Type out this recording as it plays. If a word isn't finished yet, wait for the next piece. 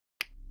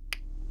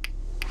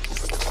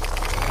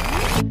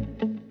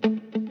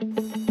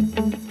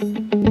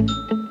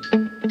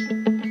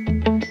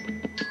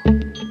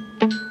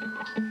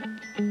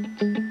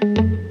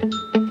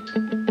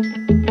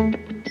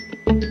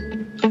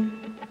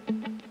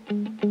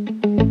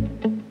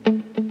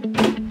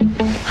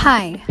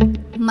Hi,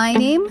 my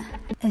name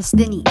is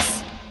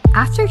Denise.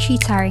 After 3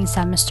 tiring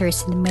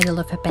semesters in the middle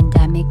of a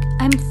pandemic,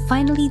 I'm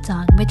finally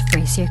done with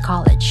first year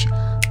college.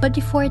 But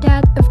before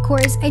that, of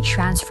course, I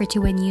transferred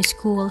to a new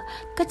school,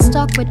 got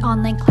stuck with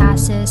online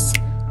classes,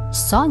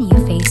 saw new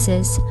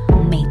faces,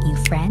 made new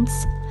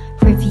friends,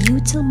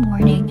 reviewed till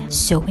morning,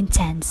 so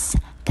intense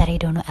that I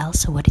don't know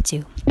else what to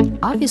do.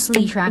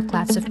 Obviously, drank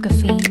lots of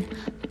caffeine,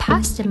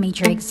 passed the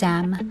major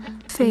exam,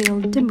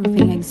 failed the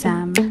moving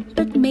exam,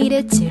 but made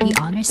it to the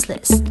honors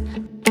list.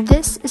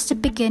 This is the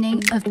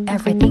beginning of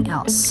everything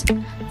else.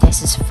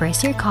 This is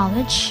first year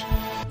college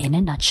in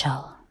a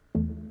nutshell.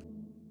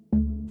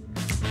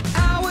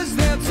 I was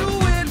there to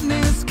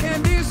witness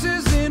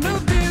Candice's in her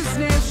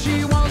business.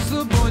 She wants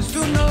the boys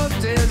to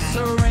notice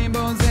her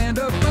rainbows and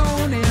her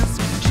bonus.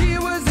 She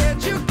was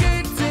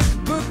educated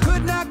but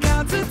could not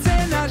count to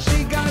 10. Now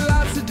she got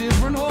lots of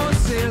different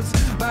horses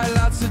by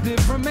lots of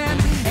different men.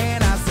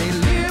 And I say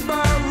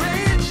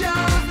liberate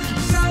your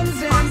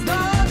sons and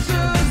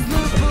daughters.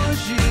 The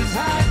bush is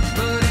high,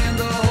 but in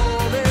the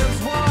hole there's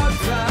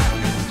water.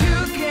 You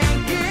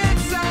can get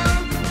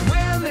some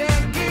when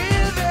they're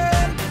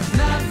given.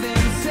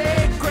 Nothing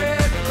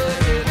sacred, but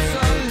it's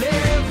a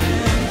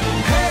living.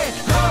 Hey,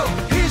 ho,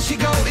 here she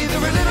go. Either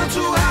a little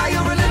too high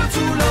or a little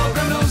too low.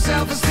 Got no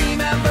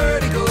self-esteem and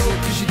vertigo,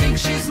 'cause she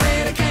thinks she's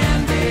made of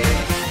candy.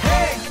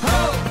 Hey,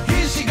 ho,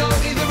 here she go.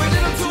 Either a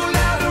little too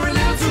loud or a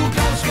little too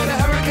close. Got a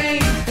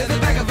hurricane at the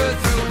back of her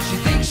throat. She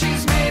thinks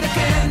she's made of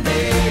candy.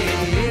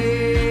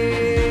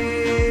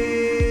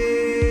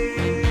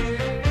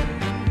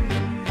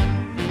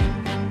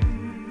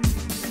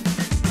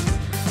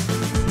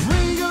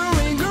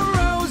 Ring a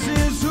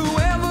roses,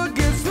 whoever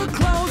gets the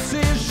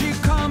closest. She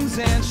comes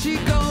and she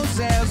goes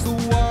as the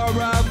war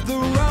of the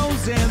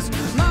roses.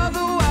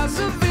 Mother was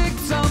a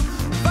victim,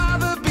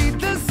 father beat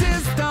the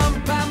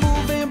system by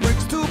moving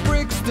bricks to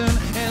Brixton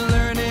and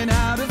learning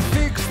how to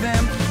fix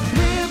them.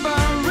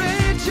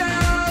 Liberate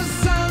your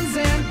sons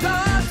and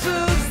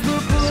daughters. The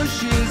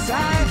bush is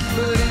high,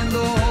 but in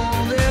the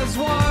hole there's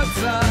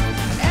water.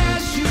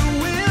 As you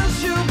will,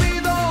 she'll be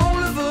the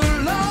whole of the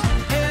law.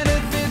 And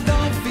if it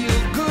don't feel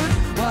good,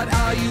 what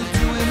are you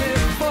doing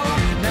it for?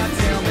 Now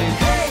tell me,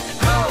 hey,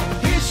 ho,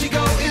 here she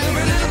go. Either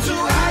a little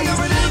too high or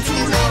a little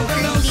too low.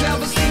 Got no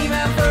self-esteem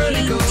and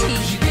vertigo,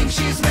 'cause she thinks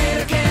she's made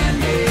of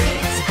candy.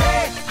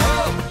 Hey, ho,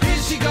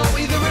 here she go.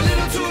 Either a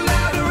little too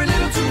loud or a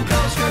little too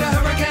close. Got a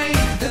hurricane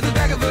at the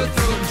back of her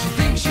throat. She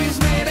thinks she's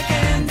made of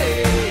candy.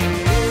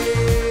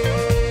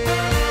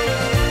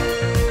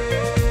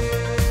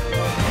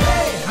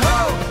 Hey, ho,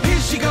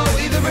 here she go.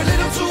 Either a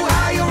little too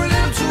high or a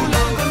little too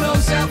low. Got no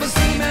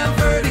self-esteem and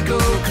vertigo,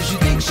 'cause she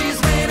thinks she's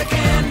made of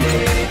candy.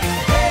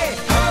 Hey,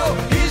 ho,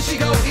 here she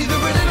go. Either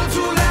a little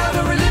too loud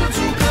or a little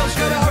too close.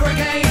 Got a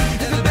hurricane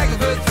in the back of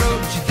her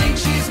throat. She thinks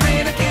she's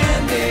made of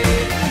candy.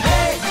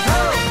 Hey, ho,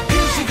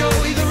 here she go.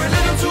 Either a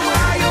little too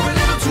high or a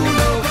little too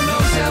low. Got no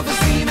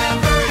self-esteem and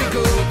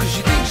vertigo, 'cause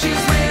she thinks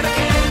she's made of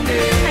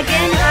candy.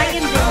 Again, I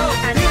am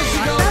Here she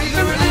go.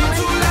 Either a little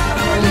too loud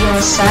or a little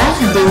yourself,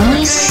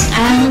 Denise,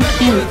 and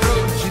cute.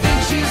 She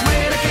thinks she's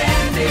made of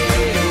candy.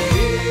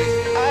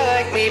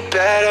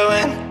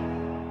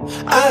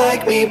 I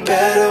like me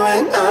better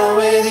when I'm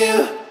with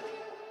you.